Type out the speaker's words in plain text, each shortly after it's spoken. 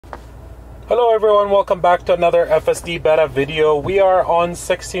Hello everyone, welcome back to another FSD beta video. We are on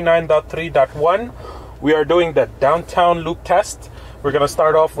 69.3.1. We are doing the downtown loop test. We're going to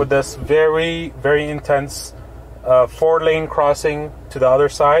start off with this very intense 4-lane crossing to the other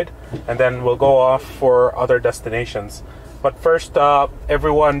side, and then we'll go off for other destinations. But first,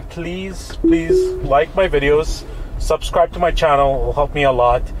 everyone, please like my videos, subscribe to my channel, it will help me a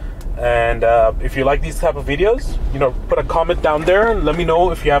lot. And if you like these type of videos, put a comment down there and let me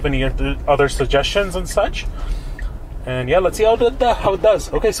know if you have any other suggestions and such. And yeah, let's see how it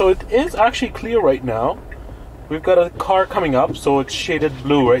does. Okay, so it is actually clear right now. We've got a car coming up, so it's shaded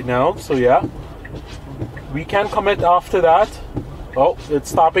blue right now. So yeah, we can commit after that. Oh, it's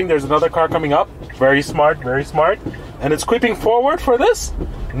stopping. There's another car coming up. Very smart, very smart. And it's creeping forward for this.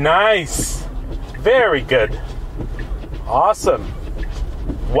 Nice. Very good. Awesome.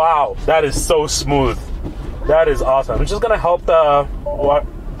 Wow, that is so smooth. That is awesome. I'm just gonna help oh,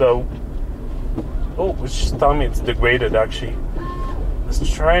 it's just telling me it's degraded actually. Let's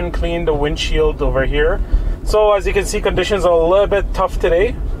try and clean the windshield over here. So as you can see, conditions are a little bit tough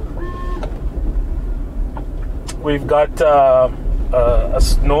today. We've got a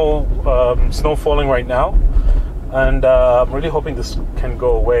snow falling right now, and I'm really hoping this can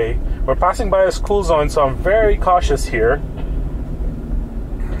go away. We're passing by a school zone, so I'm very cautious here.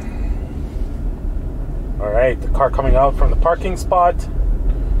 Alright, the car coming out from the parking spot.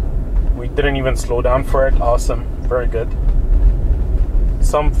 We didn't even slow down for it. Awesome. Very good.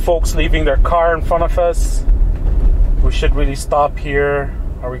 Some folks leaving their car in front of us. We should really stop here.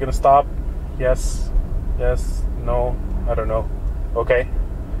 Are we going to stop? Yes. Yes. No. I don't know. Okay.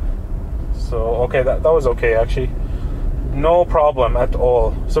 So, okay, that was okay actually. No problem at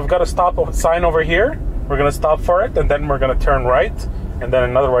all. So we've got a stop sign over here. We're going to stop for it, and then we're going to turn right, and then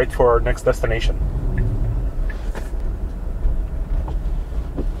another right for our next destination.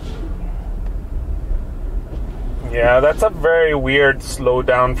 Yeah, that's a very weird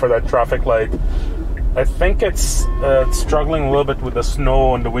slowdown for that traffic light. I think it's struggling a little bit with the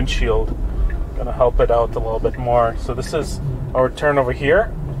snow on the windshield. Gonna help it out a little bit more. So this is our turn over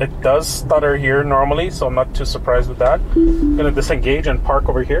here. It does stutter here normally, so I'm not too surprised with that. I'm gonna disengage and park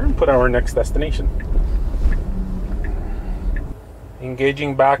over here and put our next destination.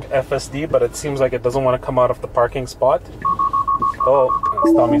 Engaging back FSD, but it seems like it doesn't want to come out of the parking spot. Oh,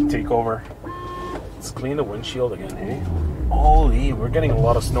 it's telling me to take over. Let's clean the windshield again, hey? Holy, we're getting a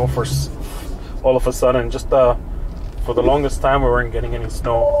lot of snow for all of a sudden. Just for the longest time, we weren't getting any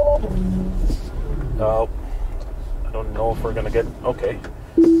snow. I don't know if we're gonna get, okay.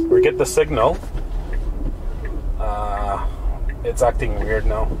 We get the signal. It's acting weird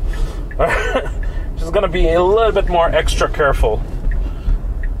now. Just gonna be a little bit more extra careful.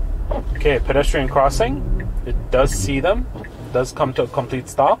 Okay, pedestrian crossing. It does see them. It does come to a complete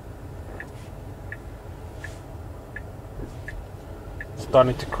stop.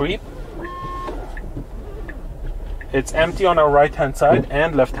 Starting to creep. It's empty on our right hand side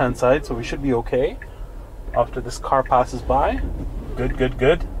and left hand side, so we should be okay after this car passes by.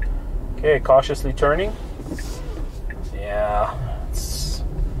 Good. Okay, cautiously turning. Yeah,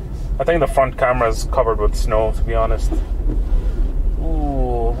 I think the front camera is covered with snow, to be honest.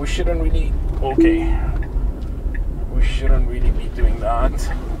 Ooh, we shouldn't really, okay, we shouldn't really be doing that.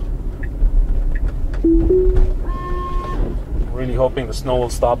 Really hoping the snow will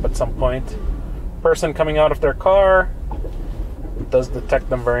stop at some point. Person coming out of their car. It does detect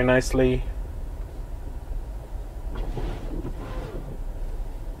them very nicely.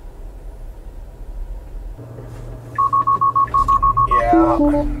 Yeah,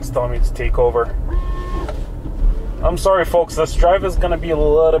 it's telling me to take over. I'm sorry folks, this drive is gonna be a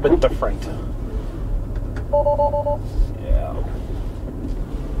little bit different. Yeah.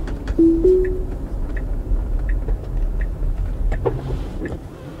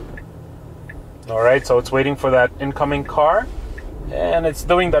 Alright, so it's waiting for that incoming car, and it's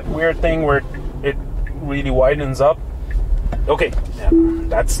doing that weird thing where it really widens up. Okay, yeah,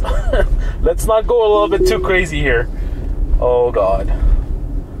 that's let's not go a little bit too crazy here. Oh god.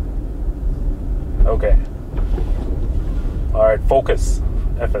 Okay. Alright, focus.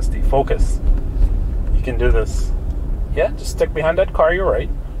 FSD, focus. You can do this. Yeah, just stick behind that car, you're right.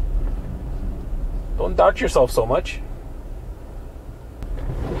 Don't doubt yourself so much.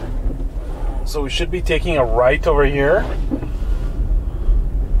 So we should be taking a right over here.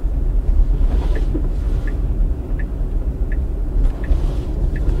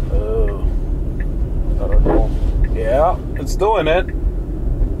 Oh, I don't know. Yeah, it's doing it.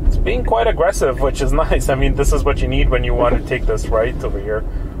 It's being quite aggressive, which is nice. I mean, this is what you need when you want to take this right over here,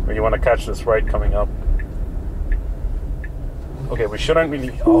 or you want to catch this right coming up. Okay, we shouldn't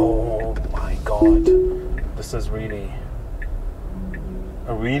really... Oh my god. This is really...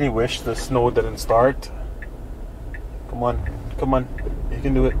 I really wish the snow didn't start. Come on. Come on. You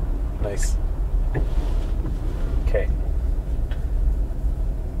can do it. Nice. Okay.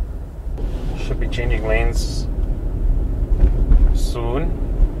 Should be changing lanes soon.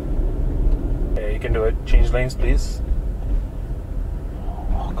 Okay, you can do it. Change lanes, please.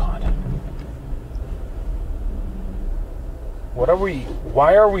 Oh god. What are we...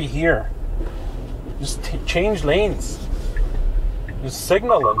 Why are we here? Just change lanes. Just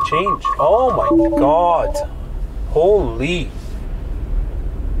signal and change. Oh my god. Holy.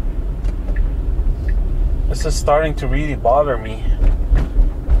 This is starting to really bother me.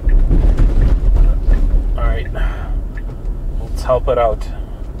 Alright. Let's help it out.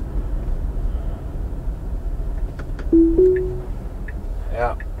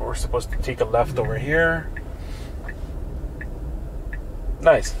 Yeah, we're supposed to take a left over here.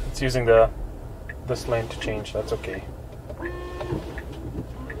 Nice. It's using this lane to change. That's okay.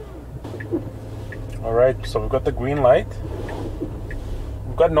 Alright, so we've got the green light.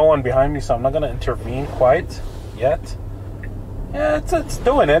 We've got no one behind me, so I'm not going to intervene quite yet. Yeah, it's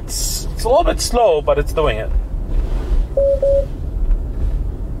doing it. It's a little bit slow, but it's doing it.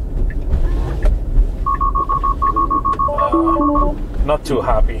 Not too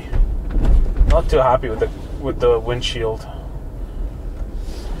happy. Not too happy with the windshield.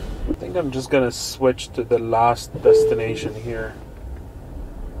 I think I'm just going to switch to the last destination here.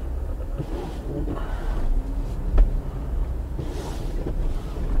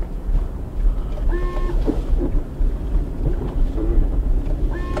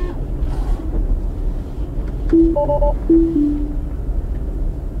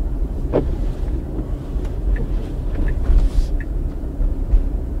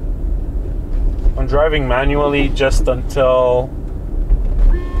 I'm driving manually just until...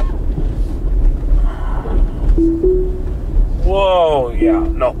 Whoa, yeah,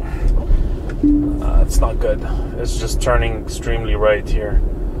 no. It's not good. It's just turning extremely right here.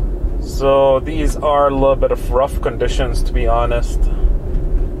 So these are a little bit of rough conditions, to be honest.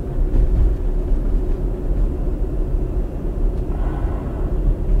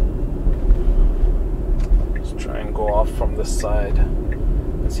 Let's try and go off from this side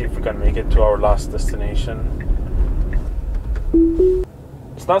and see if we can make it to our last destination.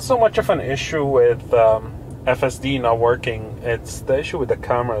 It's not so much of an issue with FSD not working. It's the issue with the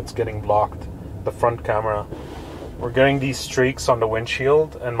camera. It's getting blocked, the front camera. We're getting these streaks on the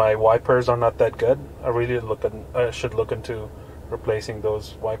windshield, and my wipers are not that good. I really should look into replacing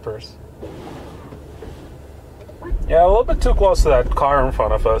those wipers. Yeah, a little bit too close to that car in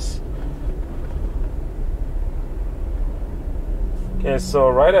front of us. Okay, so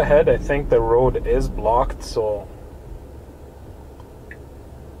right ahead, I think the road is blocked, so...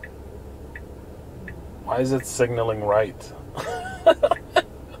 Why is it signaling right?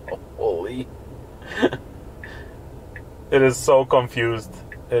 Holy. It is so confused.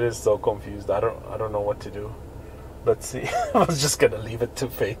 It is so confused. I don't know what to do. Let's see. I was just gonna leave it to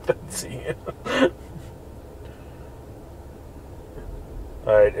fate and see.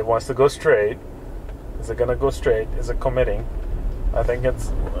 Alright, it wants to go straight. Is it gonna go straight? Is it committing? I think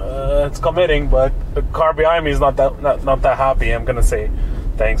it's committing, but the car behind me is not that happy. I'm gonna say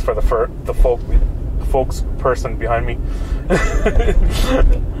thanks for the folks person behind me.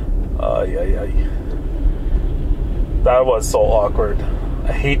 Yeah. That was so awkward.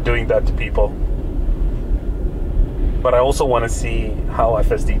 I hate doing that to people. But I also want to see how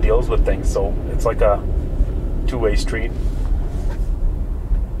FSD deals with things, so it's like a two-way street.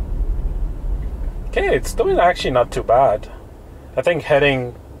 Okay, it's doing actually not too bad. I think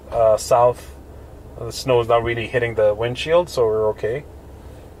heading south, the snow is not really hitting the windshield, so we're okay.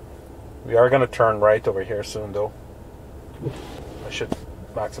 We are going to turn right over here soon, though. I should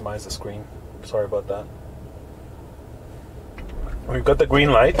maximize the screen. Sorry about that. We've got the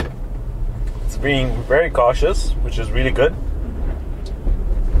green light. It's being very cautious, which is really good.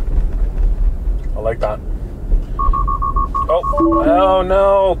 I like that. Oh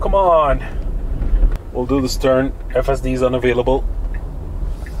no, come on. We'll do this turn. FSD is unavailable.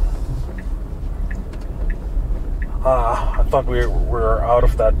 I thought we were out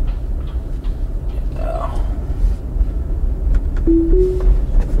of that.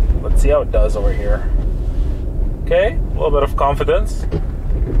 Let's see how it does over here. Okay, a little bit of confidence.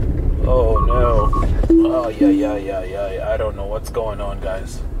 Oh no. Oh yeah. I don't know what's going on,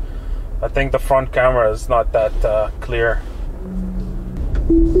 guys. I think the front camera is not that clear.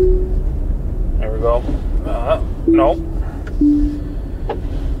 There we go. No.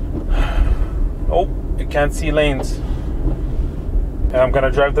 Oh, you can't see lanes. And I'm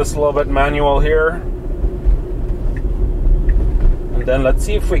gonna drive this a little bit manual here. And then let's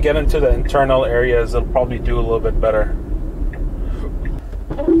see if we get into the internal areas, it'll probably do a little bit better.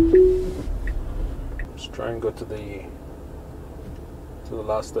 Let's try and go to the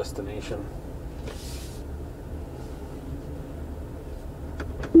last destination.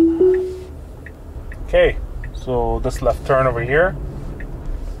 Okay, so this left turn over here.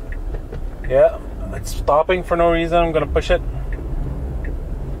 Yeah, it's stopping for no reason. I'm gonna push it.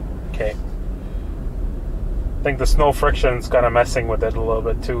 Okay. I think the snow friction's kind of messing with it a little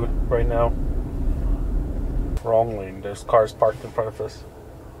bit too right now. Wrong lane. There's cars parked in front of us.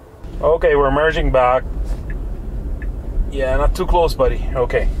 Okay, we're merging back. Yeah, not too close, buddy.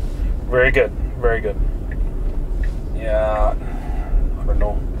 Okay. Very good. Very good. Yeah. I don't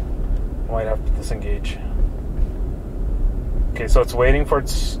know. Might have to disengage. Okay, so it's waiting for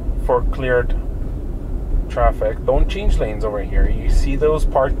cleared traffic. Don't change lanes over here. You see those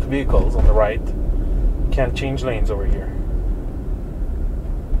parked vehicles on the right? Can't change lanes over here.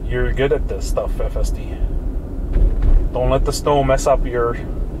 You're good at this stuff, FSD. Don't let the snow mess up your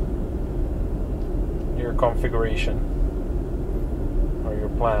configuration or your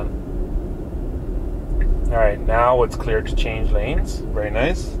plan. Alright, now it's clear to change lanes. Very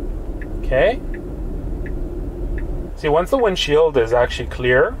nice. Okay. See, once the windshield is actually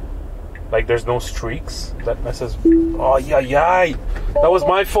clear, like there's no streaks, that messes. Oh, yeah. That was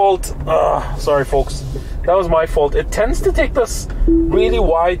my fault. Sorry, folks. That was my fault. It tends to take this really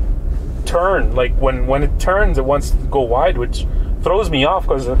wide turn. Like when it turns, it wants to go wide, which throws me off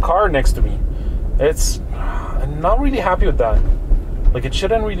because there's a car next to me. I'm not really happy with that. Like, it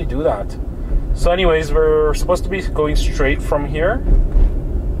shouldn't really do that. So anyways, we're supposed to be going straight from here.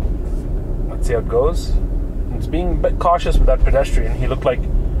 Let's see how it goes. It's being a bit cautious with that pedestrian. He looked like,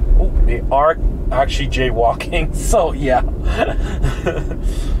 oh, they are actually jaywalking. So yeah.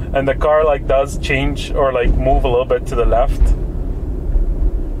 And the car like does change or like move a little bit to the left.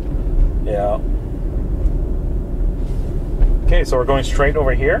 Yeah. Okay, so we're going straight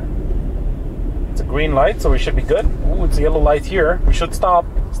over here. It's a green light, so we should be good. Ooh, it's a yellow light here. We should stop.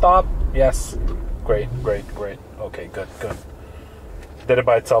 Stop. Yes. Great. Okay, good. Did it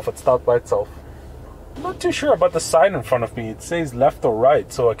by itself. It stopped by itself. I'm not too sure about the sign in front of me. It says left or right,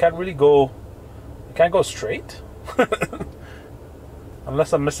 so I can't really go. I can't go straight.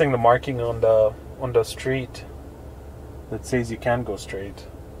 Unless I'm missing the marking on the street that says you can go straight.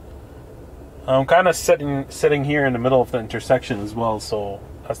 I'm kind of sitting here in the middle of the intersection as well, so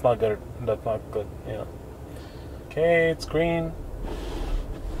that's not good. That's not good. Yeah. Okay, it's green.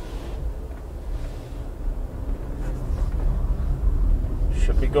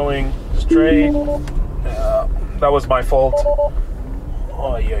 Should be going straight. That was my fault.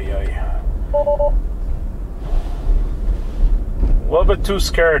 Oh yeah. A little bit too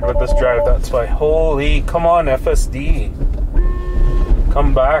scared with this drive. That's why. Holy, come on, FSD.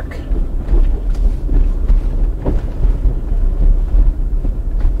 Come back.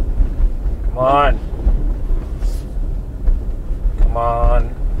 Come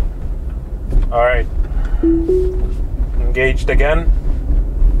on. Alright. Engaged again.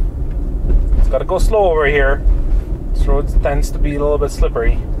 It's gotta go slow over here. This road tends to be a little bit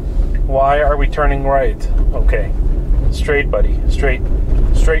slippery. Why are we turning right? Okay. Straight, buddy.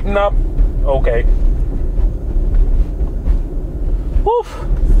 Straighten up. Okay. Woof.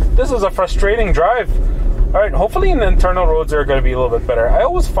 This is a frustrating drive. Alright, hopefully in the internal roads are going to be a little bit better. I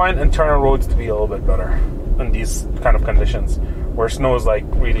always find internal roads to be a little bit better in these kind of conditions where snow is like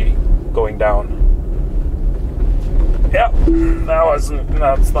really going down. Yeah,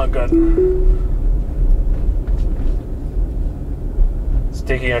 that's not good. It's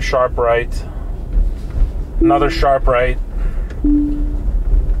taking a sharp right. Another sharp right.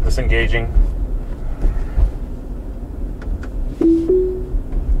 Disengaging.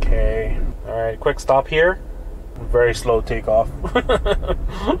 Okay. Alright, quick stop here. Very slow takeoff.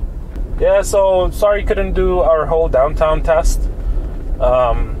 Yeah, so sorry couldn't do our whole downtown test.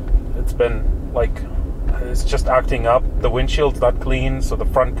 It's been like, it's just acting up. The windshield's not clean, so the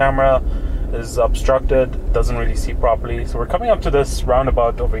front camera is obstructed, doesn't really see properly. So we're coming up to this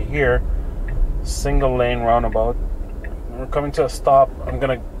roundabout over here. Single lane roundabout. We're coming to a stop. I'm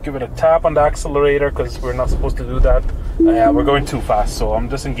gonna give it a tap on the accelerator because we're not supposed to do that. Yeah, we're going too fast, so I'm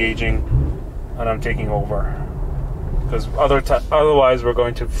disengaging and I'm taking over. Because otherwise we're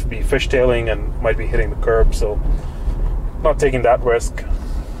going to be fishtailing and might be hitting the curb, so not taking that risk.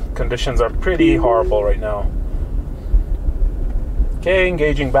 Conditions are pretty horrible right now. Okay,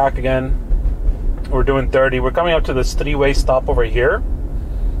 engaging back again. We're doing 30. We're coming up to this three-way stop over here.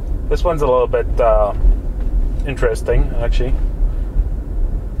 This one's a little bit interesting, actually.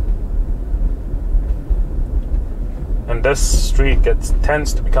 again, this street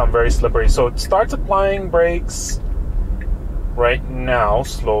tends to become very slippery. So it starts applying brakes right now,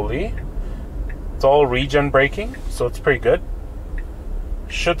 slowly. It's all regen braking, so it's pretty good.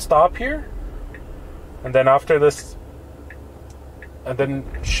 Should stop here, and then after this, and then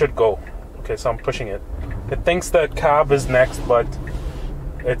should go. Okay, so I'm pushing it. It thinks that cab is next, but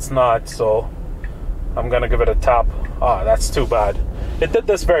it's not, so I'm gonna give it a tap. Ah, that's too bad. It did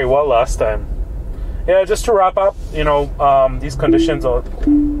this very well last time. Yeah, just to wrap up, you know, these conditions are,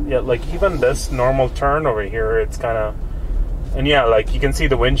 yeah, like even this normal turn over here, it's kind of, and yeah, like you can see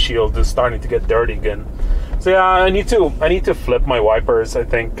the windshield is starting to get dirty again. So yeah, I need to flip my wipers, I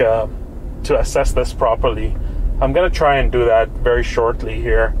think, to assess this properly. I'm gonna try and do that very shortly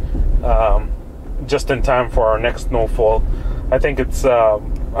here, just in time for our next snowfall. I think it's,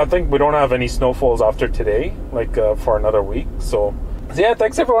 I think we don't have any snowfalls after today, like for another week. So yeah,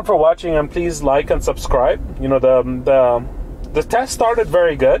 thanks everyone for watching, and please like and subscribe. You know, the test started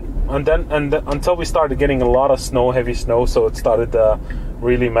very good, and then until we started getting a lot of snow, heavy snow, so it started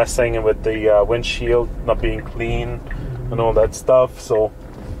really messing with the windshield not being clean and all that stuff. So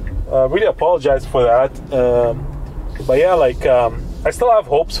really apologize for that. But yeah, like I still have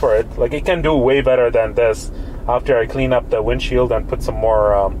hopes for it. Like it can do way better than this after I clean up the windshield and put some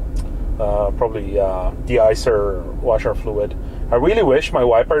more probably de-icer washer fluid. I really wish my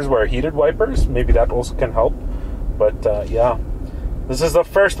wipers were heated wipers. Maybe that also can help. But yeah, this is the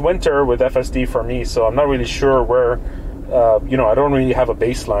first winter with FSD for me, so I'm not really sure where. You know, I don't really have a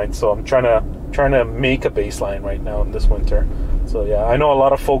baseline, so I'm trying to make a baseline right now in this winter. So yeah, I know a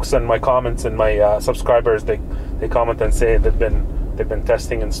lot of folks in my comments and my subscribers, they comment and say they've been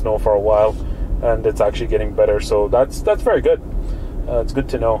testing in snow for a while, and it's actually getting better. So that's very good. It's good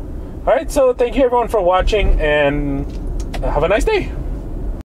to know. All right, so thank you everyone for watching, and have a nice day.